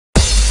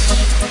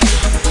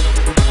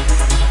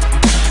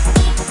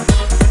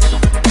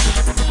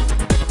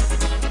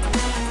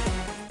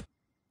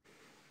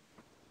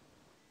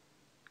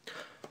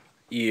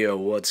Yo,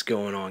 what's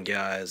going on,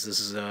 guys? This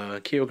is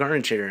Keo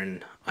Carnage here,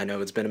 and I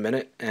know it's been a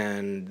minute,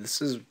 and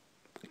this is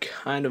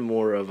kind of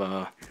more of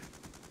an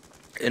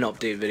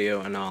update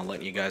video, and I'll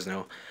let you guys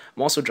know.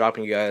 I'm also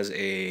dropping you guys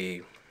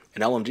an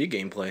LMG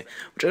gameplay,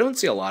 which I don't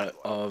see a lot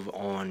of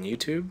on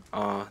YouTube.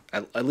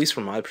 At least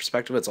from my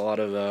perspective, it's a lot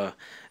of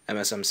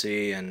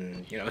MSMC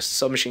and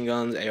submachine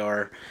guns,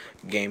 AR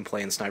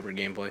gameplay, and sniper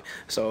gameplay.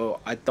 So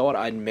I thought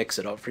I'd mix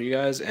it up for you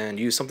guys and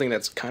use something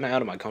that's kind of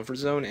out of my comfort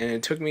zone, and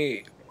it took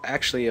me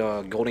actually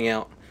golding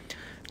out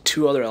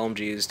 2 other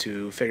LMGs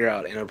to figure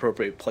out an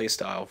appropriate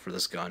playstyle for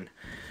this gun.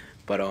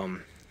 But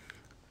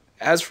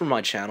as for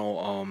my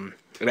channel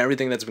and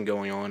everything that's been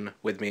going on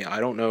with me, I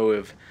don't know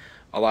if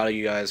a lot of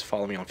you guys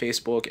follow me on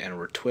Facebook and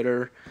or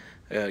Twitter,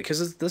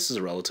 because this is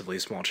a relatively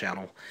small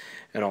channel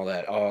and all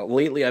that.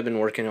 Lately I've been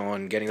working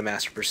on getting the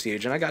Master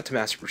Prestige, and I got to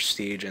Master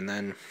Prestige, and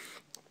then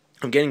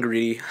I'm getting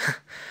greedy,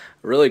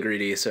 really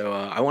greedy, so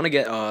I want to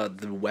get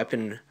the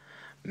weapon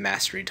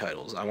mastery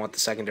titles. I want the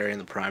secondary and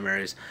the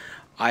primaries.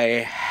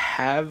 I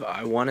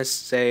want to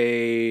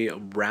say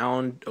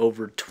around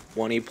over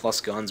 20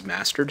 plus guns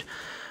mastered.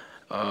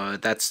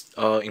 That's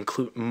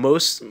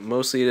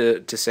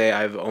mostly to say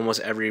I've almost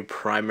every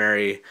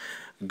primary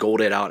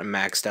golded out and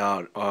maxed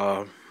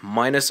out,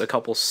 minus a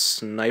couple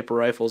sniper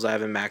rifles I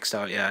haven't maxed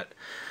out yet.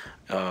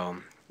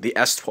 The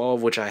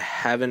S12, which I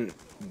haven't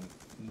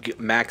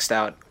maxed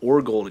out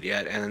or golded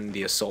yet, and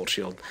the assault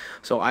shield.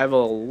 So I have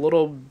a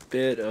little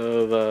bit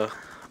of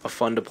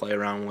fun to play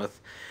around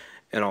with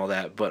and all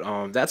that,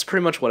 but that's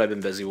pretty much what I've been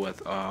busy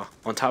with,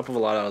 on top of a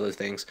lot of other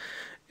things.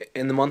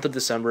 In the month of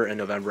December and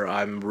November,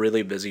 I'm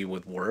really busy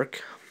with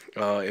work.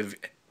 If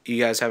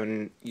you guys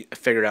haven't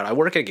figured out, I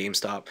work at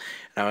GameStop,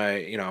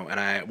 and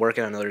I work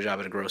at another job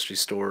at a grocery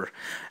store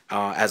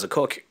as a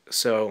cook.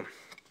 So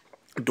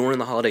during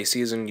the holiday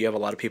season, you have a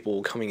lot of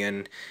people coming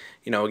in,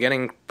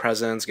 getting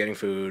presents, getting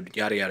food,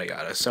 yada yada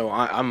yada. So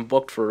I'm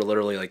booked for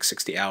literally like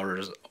 60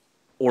 hours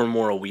or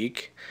more a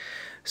week.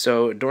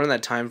 So during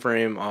that time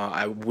frame,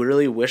 I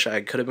really wish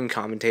I could have been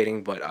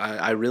commentating, but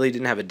I really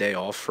didn't have a day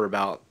off for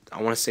about,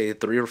 I want to say,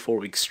 3 or 4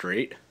 weeks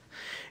straight.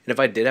 And if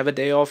I did have a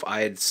day off,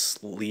 I'd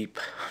sleep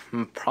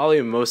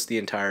probably most the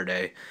entire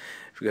day,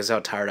 because how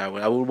tired I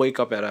would. I would wake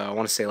up at I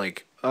want to say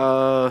like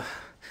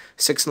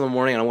 6 in the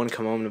morning, and I wouldn't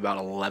come home at about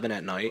 11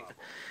 at night.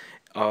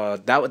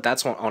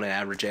 That's on an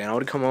average day, and I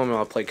would come home and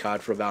I'd play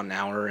COD for about an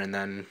hour, and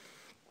then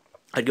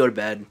I'd go to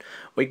bed,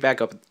 wake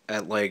back up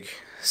at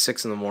like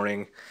 6 in the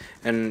morning,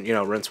 and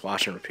rinse,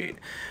 wash, and repeat.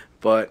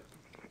 But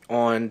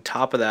on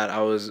top of that,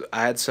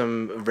 I had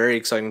some very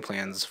exciting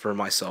plans for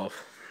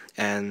myself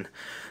and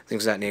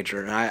things of that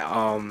nature.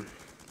 And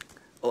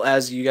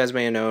as you guys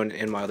may have known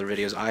in my other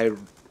videos, I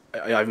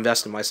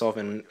invested myself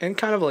in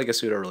kind of like a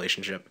pseudo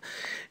relationship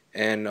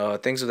and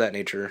things of that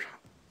nature.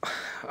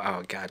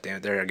 Oh god damn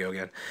it, there I go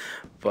again.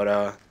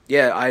 But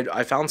yeah,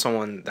 I found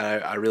someone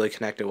that I really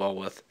connected well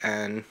with,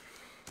 and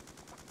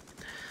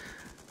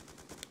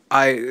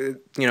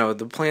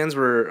the plans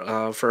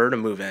were for her to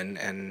move in,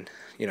 and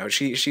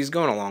she's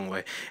going a long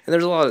way, and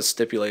there's a lot of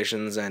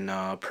stipulations and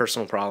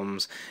personal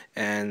problems,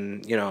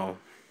 and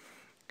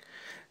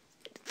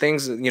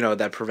things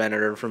that prevented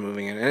her from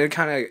moving in, and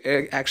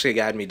it actually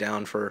got me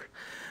down for,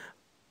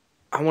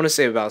 I want to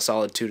say, about a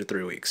solid 2 to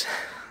 3 weeks.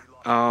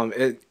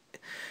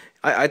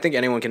 I think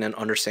anyone can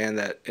understand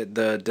that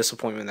the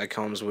disappointment that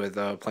comes with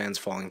plans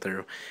falling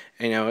through,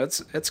 and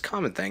it's a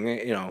common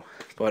thing,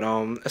 but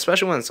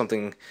especially when it's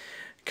something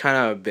kind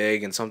of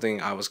big and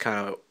something I was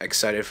kind of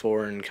excited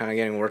for and kind of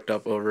getting worked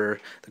up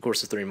over the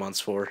course of 3 months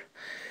for.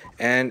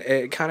 And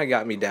it kind of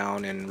got me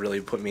down and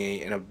really put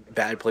me in a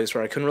bad place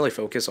where I couldn't really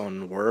focus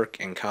on work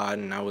and COD,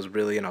 and I was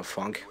really in a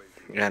funk,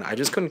 and I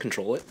just couldn't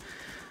control it.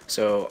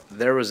 So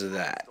there was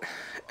that.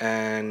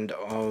 And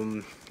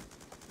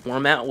where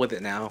I'm at with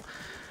it now,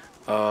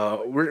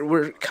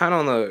 we're kind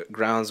of on the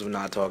grounds of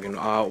not talking.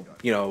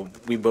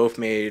 We both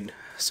made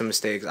some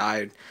mistakes.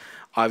 I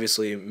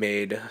obviously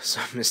made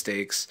some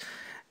mistakes,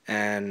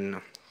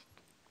 and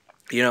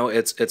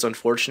it's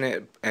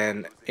unfortunate,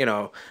 and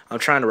I'm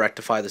trying to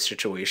rectify the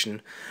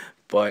situation,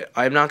 but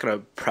I'm not going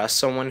to press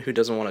someone who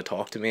doesn't want to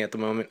talk to me at the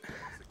moment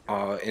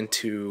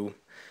into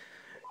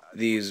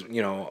these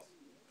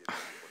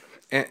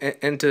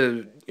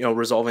into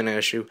resolving an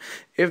issue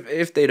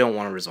if they don't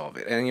want to resolve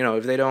it. And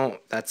if they don't,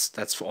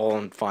 that's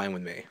all fine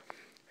with me.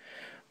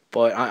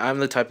 But I'm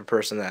the type of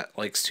person that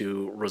likes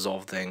to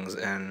resolve things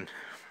and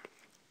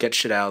get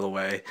shit out of the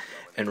way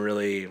and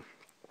really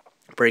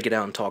break it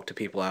out and talk to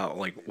people out,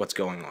 like, what's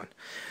going on.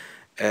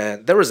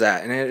 And there was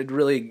that, and it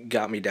really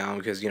got me down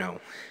because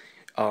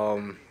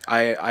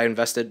I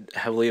invested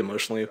heavily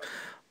emotionally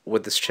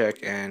with this chick,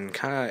 and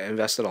kind of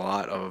invested a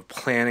lot of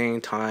planning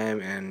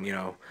time, and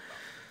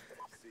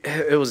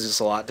it was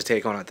just a lot to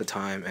take on at the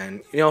time.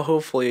 And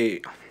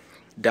hopefully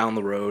down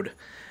the road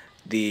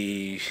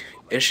the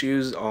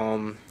issues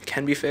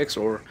can be fixed,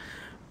 or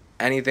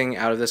anything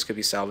out of this could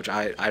be salvaged.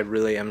 I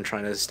really am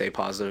trying to stay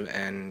positive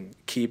and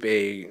keep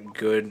a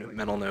good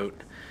mental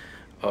note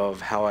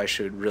of how I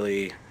should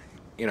really,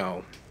 you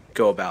know,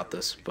 go about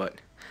this. But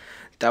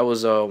that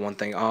was one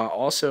thing.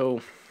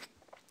 Also,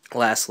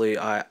 lastly,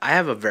 I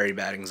have a very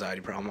bad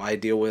anxiety problem. I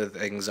deal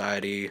with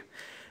anxiety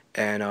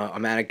and a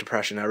manic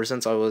depression ever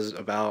since I was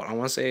about, I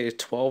want to say,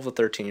 12 or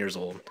 13 years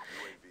old.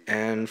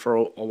 And for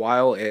a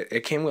while,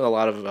 it came with a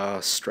lot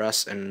of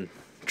stress and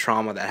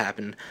trauma that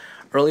happened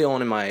early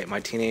on in my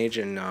teenage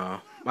and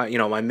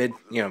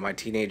my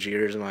teenage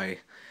years, my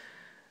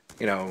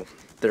you know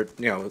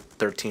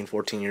 13,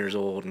 14 years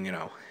old,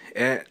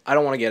 and I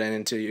don't want to get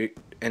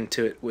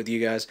into it with you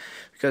guys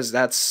because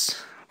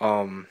that's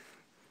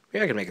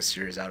maybe I can make a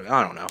series out of it.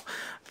 I don't know,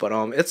 but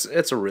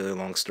it's a really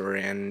long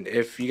story. And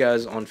if you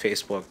guys on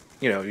Facebook,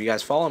 you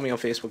guys follow me on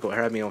Facebook or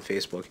have me on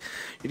Facebook,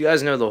 you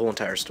guys know the whole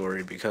entire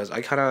story because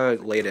I kind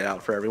of laid it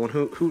out for everyone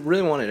who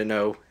really wanted to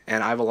know.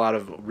 And I have a lot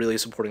of really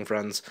supporting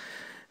friends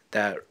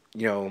that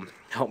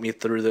helped me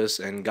through this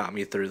and got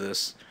me through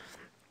this.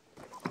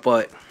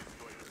 But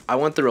I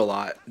went through a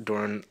lot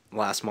during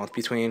last month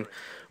between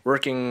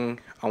working,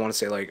 I want to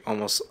say like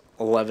almost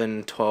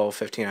 11, 12,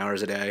 15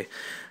 hours a day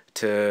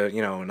to,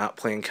 not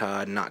playing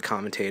COD, not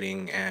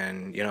commentating,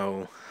 and,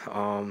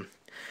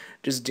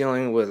 just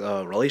dealing with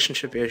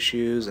relationship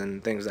issues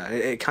and things that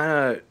it kind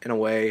of, in a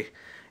way,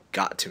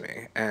 got to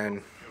me.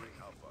 And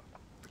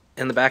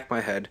in the back of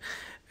my head,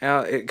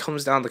 it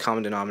comes down to the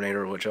common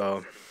denominator, which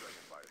I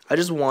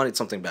just wanted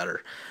something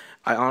better.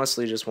 I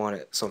honestly just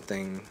wanted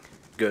something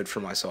good for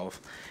myself.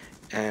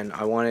 And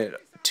I wanted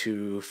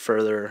to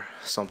further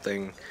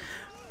something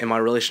in my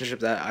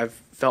relationship that I've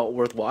felt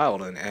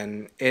worthwhile in,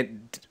 and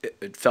it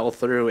fell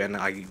through, and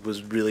I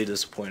was really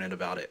disappointed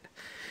about it.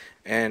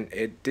 And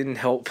it didn't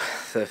help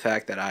the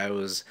fact that I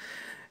was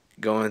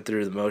going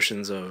through the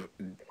motions of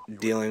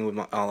dealing with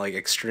my like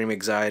extreme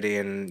anxiety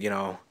and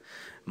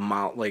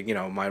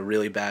my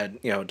really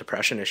bad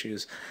depression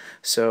issues.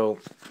 So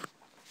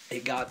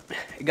it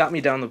got me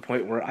down to the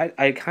point where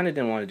I kind of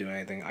didn't want to do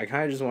anything. I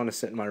kind of just want to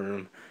sit in my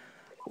room,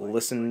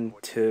 listen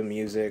to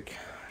music,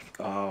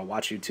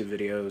 watch YouTube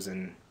videos,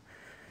 and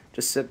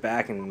just sit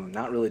back and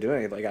not really do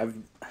anything. Like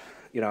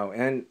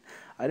and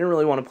I didn't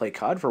really want to play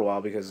COD for a while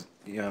because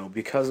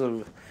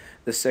of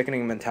the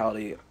sickening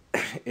mentality,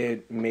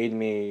 it made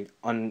me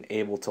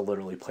unable to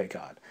literally play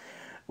COD,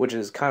 which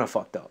is kind of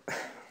fucked up.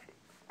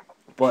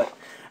 But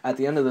at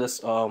the end of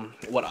this,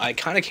 what I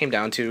kind of came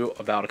down to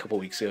about a couple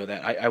weeks ago,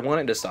 that I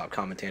wanted to stop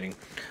commentating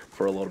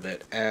for a little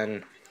bit,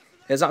 and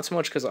it's not so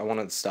much because I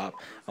wanted to stop.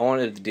 I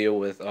wanted to deal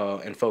with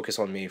and focus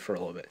on me for a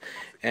little bit,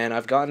 and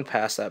I've gotten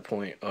past that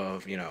point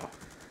of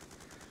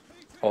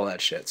all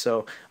that shit.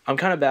 So I'm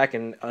kind of back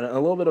in a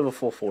little bit of a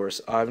full force.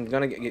 I'm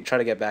gonna try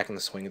to get back in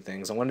the swing of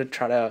things. I wanted to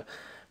try to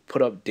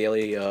put up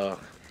daily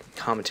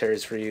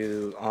commentaries for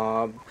you.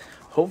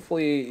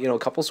 Hopefully, a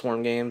couple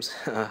Swarm games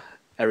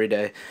every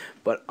day.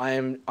 But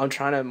I'm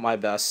trying my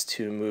best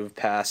to move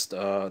past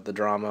the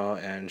drama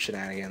and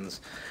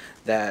shenanigans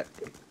that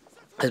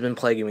has been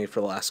plaguing me for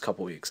the last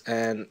couple weeks.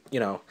 And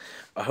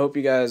I hope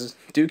you guys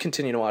do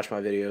continue to watch my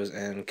videos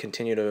and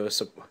continue to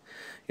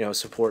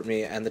support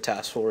me and the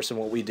task force and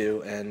what we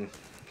do, and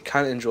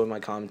kind of enjoy my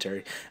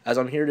commentary, as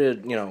I'm here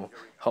to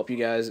help you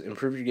guys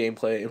improve your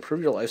gameplay,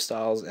 improve your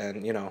lifestyles,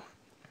 and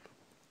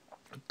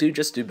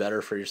do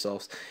better for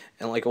yourselves.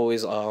 And like I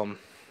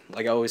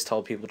always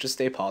tell people, just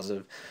stay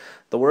positive.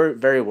 The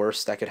very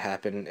worst that could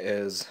happen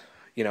is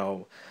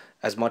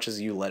as much as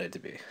you let it to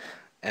be.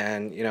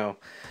 And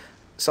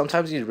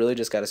sometimes you really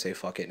just gotta say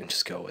fuck it and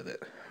just go with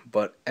it.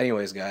 But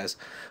anyways, guys,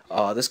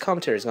 this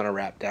commentary is going to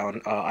wrap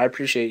down. I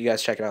appreciate you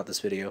guys checking out this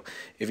video.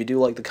 If you do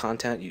like the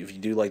content, if you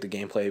do like the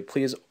gameplay,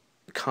 please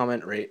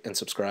comment, rate, and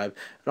subscribe.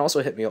 And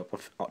also hit me up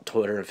on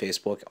Twitter and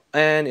Facebook.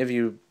 And if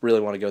you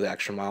really want to go the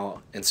extra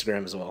mile,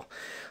 Instagram as well.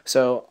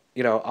 So,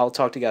 I'll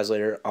talk to you guys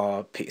later.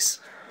 Peace.